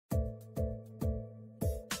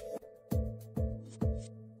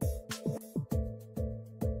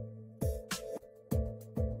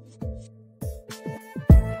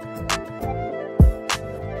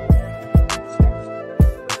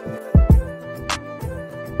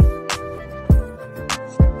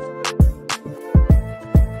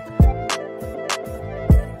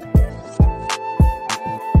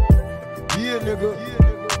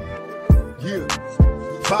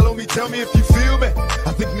tell me if you feel me.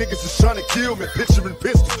 I think niggas is trying to kill me. Picturing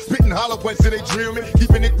pistols, spitting hollow points till they drill me.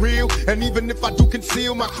 Keeping it real, and even if I do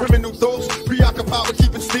conceal my criminal thoughts, preoccupied with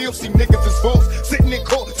keeping still. See niggas is false, sitting in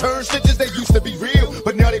court, turn snitches. They used to be real,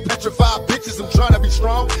 but now they petrified bitches. I'm trying to be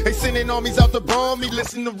strong. They sending armies out to bomb me.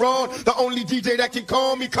 Listen to Ron, the only DJ that can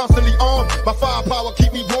calm me. Constantly armed, my firepower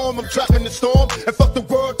keep me warm. I'm trapped in the storm, and fuck the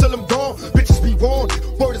world till I'm gone. Bitches be warned,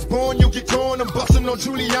 word is born, you'll get drawn. I'm busting on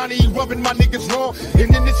Giuliani, rubbing my niggas wrong.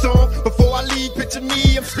 And in this song, before I leave, picture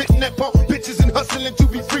me, I'm spitting that bomb. Bitches and hustling to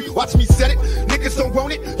be free. Watch me set it. Niggas don't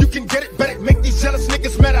want it, you can get it. Bet it, make these jealous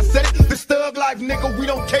niggas mad. I said it. This thug life, nigga, we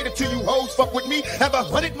don't cater to you hoes. Fuck with me, have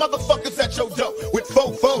 100 motherfuckers at your door with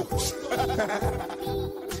 4 foes.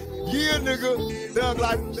 Yeah, nigga, thug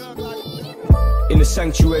life, thug life. In the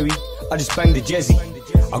sanctuary, I just banged the Jezzy.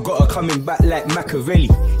 I got her coming back like Machiavelli.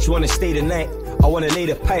 She wanna stay the night, I wanna lay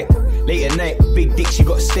the pipe. Late at night, big dick, she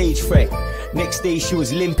got stage fright. Next day she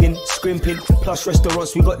was limping, scrimping. Plus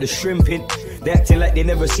restaurants, we got the shrimping. They acting like they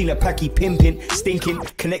never seen a packy pimping. Stinking,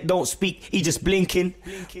 connect don't speak, he just blinking.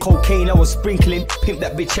 Cocaine I was sprinkling. Pimp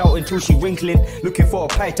that bitch out until she wrinkling. Looking for a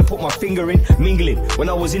pie to put my finger in. Mingling, when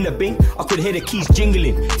I was in the bing, I could hear the keys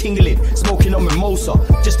jingling. Tingling, smoking on mimosa.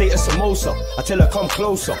 Just ate a samosa, I tell her come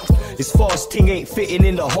closer. This fast ting ain't fitting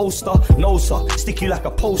in the holster. No sir, stick you like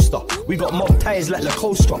a poster. We got mob ties like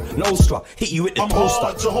Lacoste. Nostra, hit you with the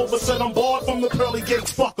toaster. Jehovah said I'm barred from the pearly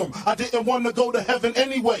gates, fuck them. I didn't want to go to heaven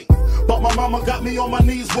anyway, but my mama got me on my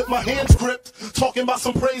knees with my hands gripped, talking about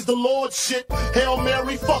some praise the Lord shit. Hail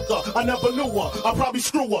Mary, fuck her, I never knew her. I probably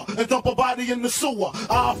screw her and dump her body in the sewer.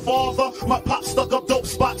 Our father, my pop stuck up dope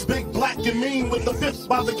spots, big, black and mean, with the 5th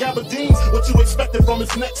by the gabardines. What you expected from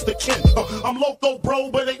his next to kin? I'm loco bro,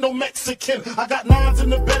 but ain't no Mexican. I got 9s in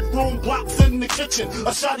the bedroom, blocks in the kitchen,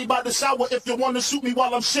 a shotty by the shower if you wanna shoot me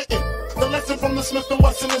while I'm shitting. The lesson from the Smith &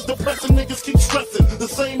 Wesson is depressing. Niggas keep stressing the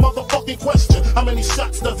same motherfucking question. How many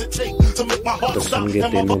shots does it take to make my heart stop?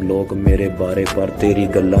 ਤੈਨੂੰ ਲੋਕ ਮੇਰੇ ਬਾਰੇ ਪਰ ਤੇਰੀ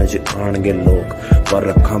ਗੱਲਾਂ 'ਚ ਆਣਗੇ ਲੋਕ ਪਰ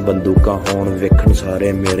ਅੱਖਾਂ ਬੰਦੂਕਾਂ ਹੋਣ ਵੇਖਣ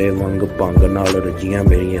ਸਾਰੇ ਮੇਰੇ ਵਾਂਗ ਭੰਗ ਨਾਲ ਰਜੀਆਂ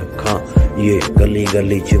ਮੇਰੀਆਂ ਅੱਖਾਂ ये गली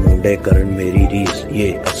गली 'ਚ ਮੁੰਡੇ ਕਰਨ ਮੇਰੀ ਰੀਸ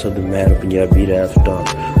ये असद मेहर पंजाबी रैप स्टार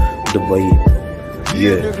दुबई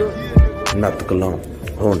ये नत कलां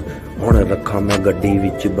ਹੁਣ ਰੱਖਾਂ ਮੈਂ ਗੱਡੀ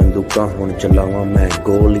ਵਿੱਚ ਬੰਦੂਕਾਂ ਹੁਣ ਚਲਾਵਾਂ ਮੈਂ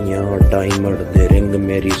ਗੋਲੀਆਂ ਡਾਇਮੰਡ ਦੇ ਰਿੰਗ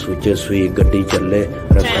ਮੇਰੀ ਸੁੱਚੇ ਸੂਈ ਗੱਡੀ ਚੱਲੇ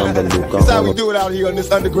ਰੱਖਾਂ ਬੰਦੂਕਾਂ That's how we do it out here on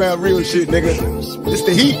this underground real shit, nigga. It's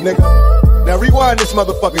the heat, nigga. Now rewind this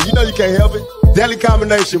motherfucker. You know you can't help it. Deadly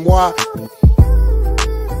combination, boy.